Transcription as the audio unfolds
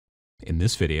In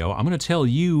this video, I'm going to tell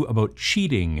you about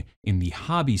cheating in the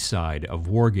hobby side of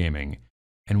wargaming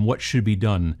and what should be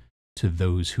done to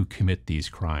those who commit these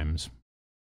crimes.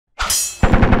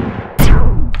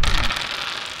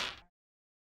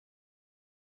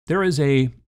 There is a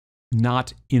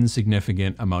not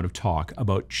insignificant amount of talk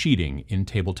about cheating in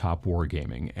tabletop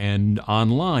wargaming, and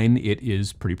online it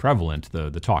is pretty prevalent, the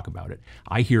talk about it.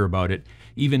 I hear about it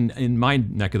even in my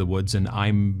neck of the woods, and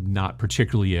I'm not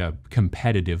particularly a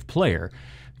competitive player.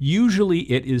 Usually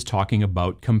it is talking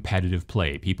about competitive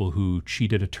play, people who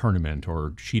cheat at a tournament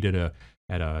or cheat at a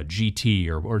GT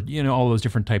or you know, all those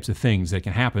different types of things that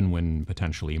can happen when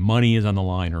potentially money is on the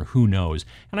line or who knows.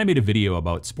 And I made a video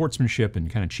about sportsmanship and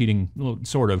kind of cheating, well,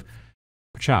 sort of,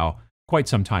 quite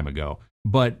some time ago.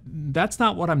 But that's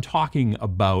not what I'm talking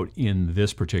about in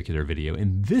this particular video.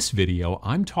 In this video,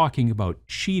 I'm talking about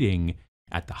cheating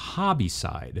at the hobby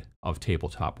side of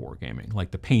tabletop wargaming,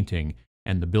 like the painting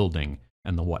and the building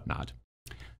and the whatnot.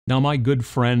 Now, my good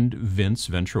friend Vince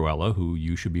Venturella, who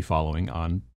you should be following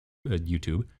on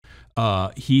YouTube,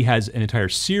 he has an entire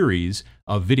series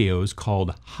of videos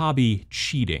called Hobby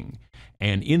Cheating.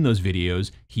 And in those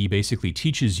videos, he basically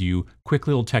teaches you quick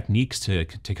little techniques to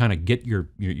kind of get your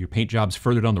paint jobs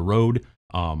further down the road.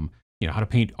 You know, how to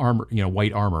paint armor,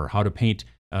 white armor, how to paint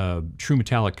true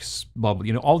metallics,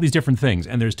 all these different things.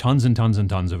 And there's tons and tons and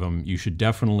tons of them. You should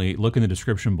definitely look in the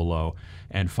description below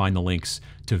and find the links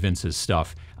to Vince's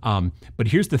stuff. But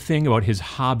here's the thing about his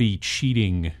Hobby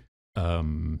Cheating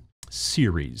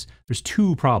series. There's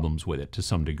two problems with it to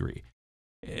some degree.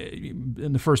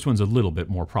 And the first one's a little bit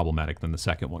more problematic than the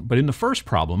second one. But in the first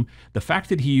problem, the fact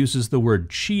that he uses the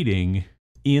word cheating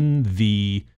in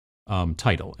the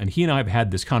title, and he and I have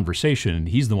had this conversation, and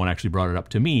he's the one actually brought it up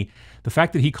to me, the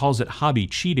fact that he calls it hobby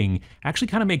cheating actually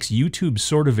kind of makes YouTube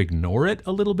sort of ignore it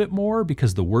a little bit more,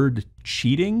 because the word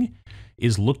cheating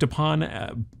is looked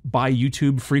upon by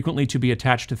YouTube frequently to be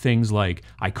attached to things like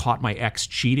 "I caught my ex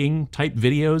cheating" type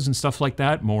videos and stuff like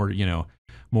that.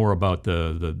 More about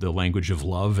the language of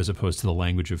love as opposed to the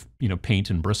language of paint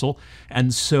and bristle.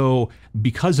 And so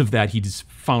because of that, he's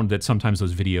found that sometimes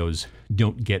those videos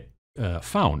don't get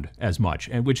found as much,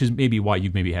 and which is maybe why you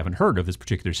maybe haven't heard of this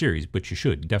particular series, but you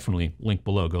should definitely link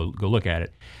below. Go look at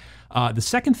it. The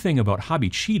second thing about hobby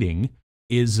cheating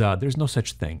is there's no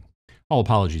such thing. All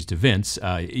apologies to Vince.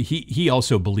 He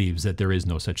also believes that there is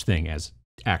no such thing as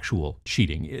actual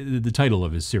cheating. The title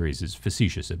of his series is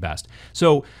facetious at best.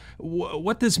 So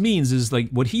what this means is, like,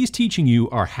 what he's teaching you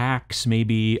are hacks,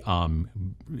 maybe,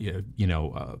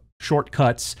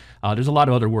 shortcuts. There's a lot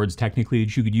of other words technically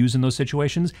that you could use in those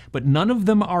situations, but none of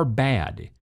them are bad.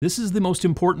 This is the most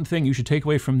important thing you should take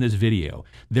away from this video.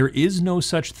 There is no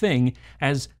such thing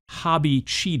as hobby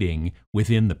cheating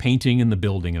within the painting and the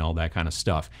building and all that kind of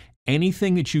stuff.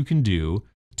 Anything that you can do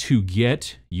to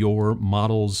get your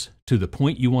models to the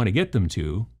point you want to get them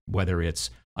to, whether it's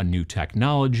a new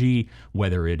technology,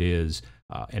 whether it is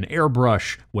an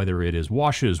airbrush, whether it is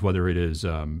washes, whether it is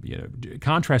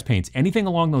contrast paints, anything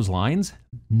along those lines,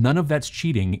 none of that's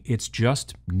cheating. It's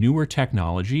just newer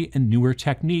technology and newer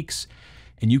techniques,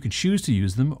 and you can choose to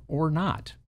use them or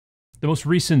not. The most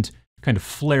recent kind of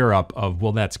flare-up of,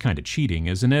 well, that's kind of cheating,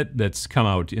 isn't it, that's come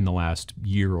out in the last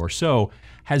year or so,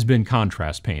 has been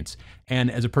contrast paints. And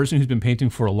as a person who's been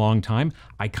painting for a long time,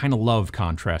 I kind of love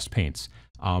contrast paints.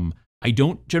 I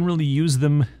don't generally use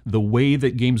them the way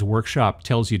that Games Workshop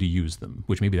tells you to use them,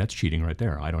 which maybe that's cheating right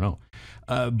there, I don't know.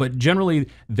 But generally,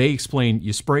 they explain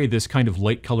you spray this kind of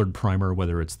light-colored primer,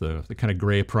 whether it's the kind of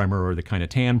gray primer or the kind of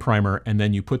tan primer, and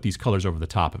then you put these colors over the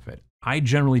top of it. I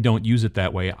generally don't use it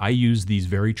that way. I use these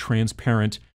very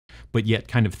transparent, but yet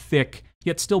kind of thick,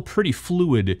 yet still pretty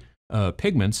fluid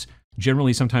pigments,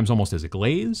 generally sometimes almost as a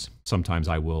glaze. Sometimes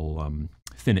I will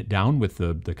thin it down with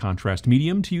the contrast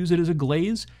medium to use it as a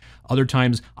glaze. Other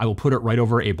times I will put it right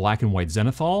over a black and white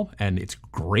zenithal, and it's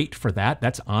great for that.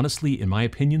 That's honestly, in my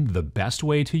opinion, the best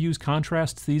way to use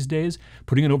contrasts these days.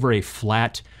 Putting it over a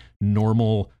flat,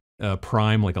 normal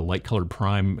prime, like a light colored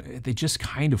prime, they just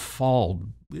kind of fall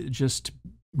just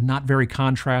not very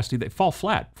contrasty. They fall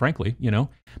flat, frankly,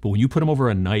 But when you put them over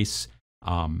a nice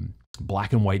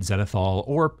black and white zenithal,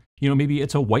 or maybe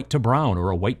it's a white to brown or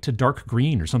a white to dark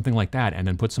green or something like that, and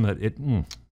then put some of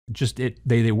that,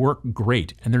 they work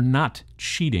great, and they're not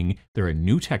cheating. They're a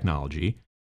new technology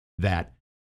that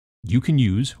you can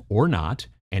use or not.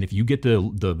 And if you get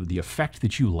the effect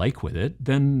that you like with it,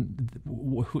 then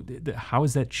how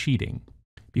is that cheating?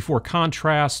 Before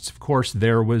contrasts, of course,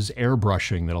 there was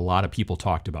airbrushing that a lot of people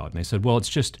talked about. And they said, well, it's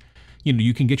just,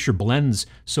 you can get your blends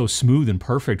so smooth and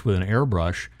perfect with an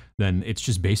airbrush then it's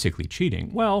just basically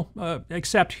cheating. Well,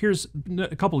 except here's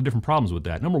a couple of different problems with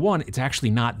that. Number one, it's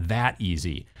actually not that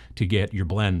easy to get your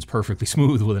blends perfectly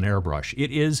smooth with an airbrush.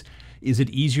 It is. Is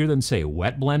it easier than, say,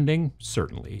 wet blending?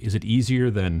 Certainly. Is it easier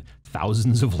than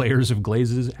thousands of layers of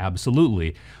glazes?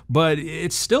 Absolutely. But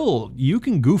it's still, you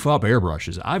can goof up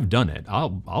airbrushes. I've done it.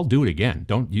 I'll do it again.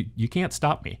 You can't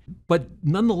stop me. But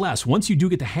nonetheless, once you do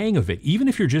get the hang of it, even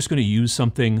if you're just going to use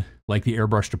something like the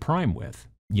airbrush to prime with,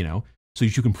 so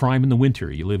that you can prime in the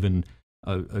winter. You live in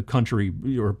a country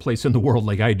or a place in the world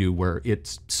like I do where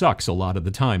it sucks a lot of the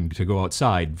time to go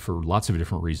outside for lots of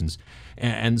different reasons.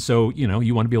 And so, you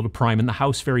want to be able to prime in the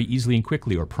house very easily and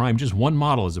quickly, or prime just one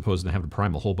model as opposed to having to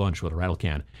prime a whole bunch with a rattle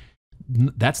can.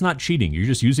 That's not cheating. You're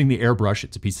just using the airbrush.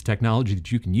 It's a piece of technology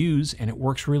that you can use, and it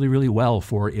works really, really well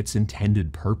for its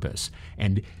intended purpose.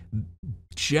 And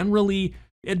generally,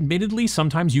 admittedly,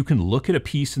 sometimes you can look at a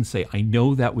piece and say, I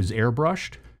know that was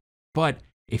airbrushed, but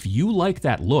if you like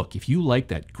that look, if you like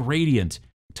that gradient,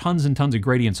 tons and tons of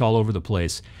gradients all over the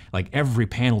place, like every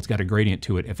panel's got a gradient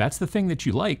to it, if that's the thing that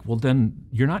you like, well then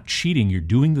you're not cheating, you're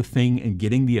doing the thing and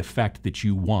getting the effect that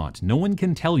you want. No one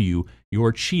can tell you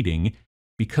you're cheating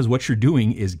because what you're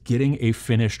doing is getting a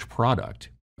finished product.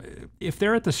 If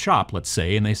they're at the shop, let's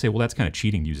say, and they say, well, that's kind of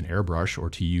cheating to use an airbrush or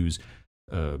to use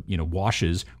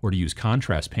washes or to use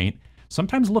contrast paint,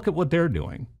 sometimes look at what they're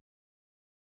doing.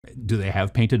 Do they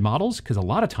have painted models? Because a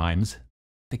lot of times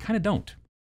they kind of don't.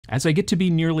 As I get to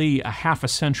be nearly a half a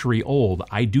century old,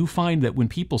 I do find that when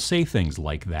people say things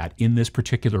like that in this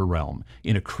particular realm,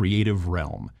 in a creative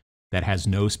realm that has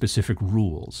no specific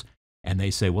rules, and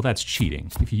they say, well, that's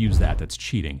cheating. If you use that, that's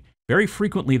cheating. Very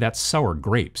frequently, that's sour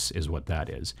grapes is what that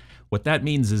is. What that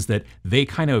means is that they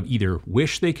kind of either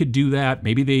wish they could do that,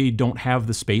 maybe they don't have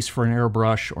the space for an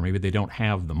airbrush, or maybe they don't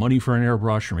have the money for an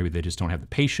airbrush, or maybe they just don't have the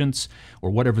patience, or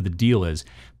whatever the deal is.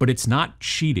 But it's not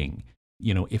cheating.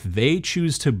 If they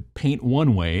choose to paint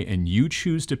one way and you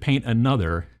choose to paint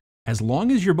another, as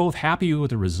long as you're both happy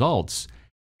with the results,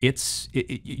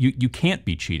 you can't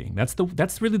be cheating.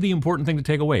 That's really the important thing to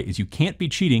take away, is you can't be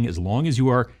cheating as long as you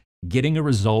are getting a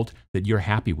result that you're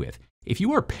happy with. If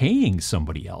you are paying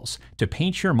somebody else to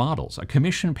paint your models, a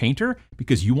commission painter,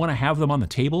 because you want to have them on the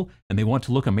table and they want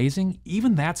to look amazing,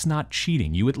 even that's not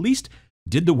cheating. You at least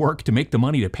did the work to make the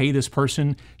money to pay this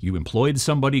person. You employed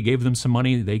somebody, gave them some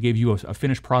money, they gave you a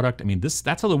finished product. I mean,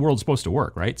 that's how the world's supposed to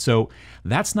work, right? So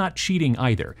that's not cheating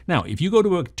either. Now, if you go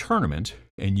to a tournament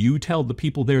and you tell the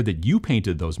people there that you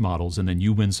painted those models and then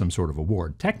you win some sort of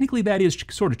award, technically that is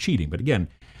sort of cheating. But again,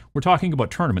 we're talking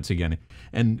about tournaments again.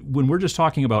 And when we're just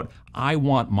talking about, I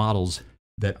want models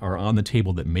that are on the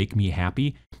table that make me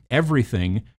happy,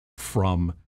 everything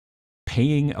from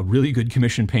paying a really good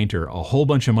commission painter a whole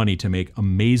bunch of money to make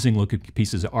amazing looking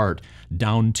pieces of art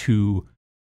down to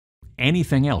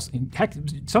anything else. Heck,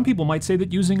 some people might say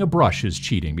that using a brush is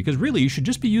cheating, because really you should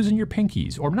just be using your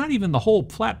pinkies, or not even the whole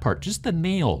flat part, just the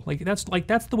nail. That's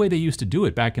the way they used to do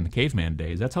it back in the caveman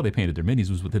days. That's how they painted their minis,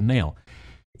 was with a nail.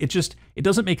 It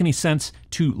doesn't make any sense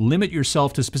to limit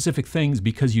yourself to specific things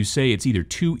because you say it's either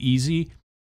too easy.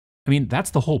 I mean,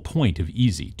 that's the whole point of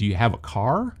easy. Do you have a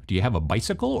car? Do you have a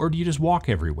bicycle? Or do you just walk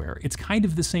everywhere? It's kind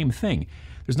of the same thing.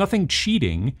 There's nothing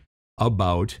cheating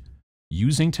about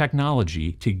using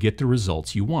technology to get the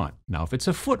results you want. Now, if it's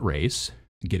a foot race,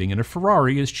 getting in a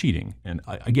Ferrari is cheating. And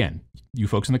again, you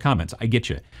folks in the comments, I get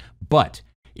you. But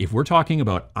if we're talking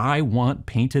about, I want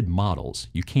painted models,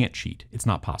 you can't cheat. It's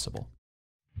not possible.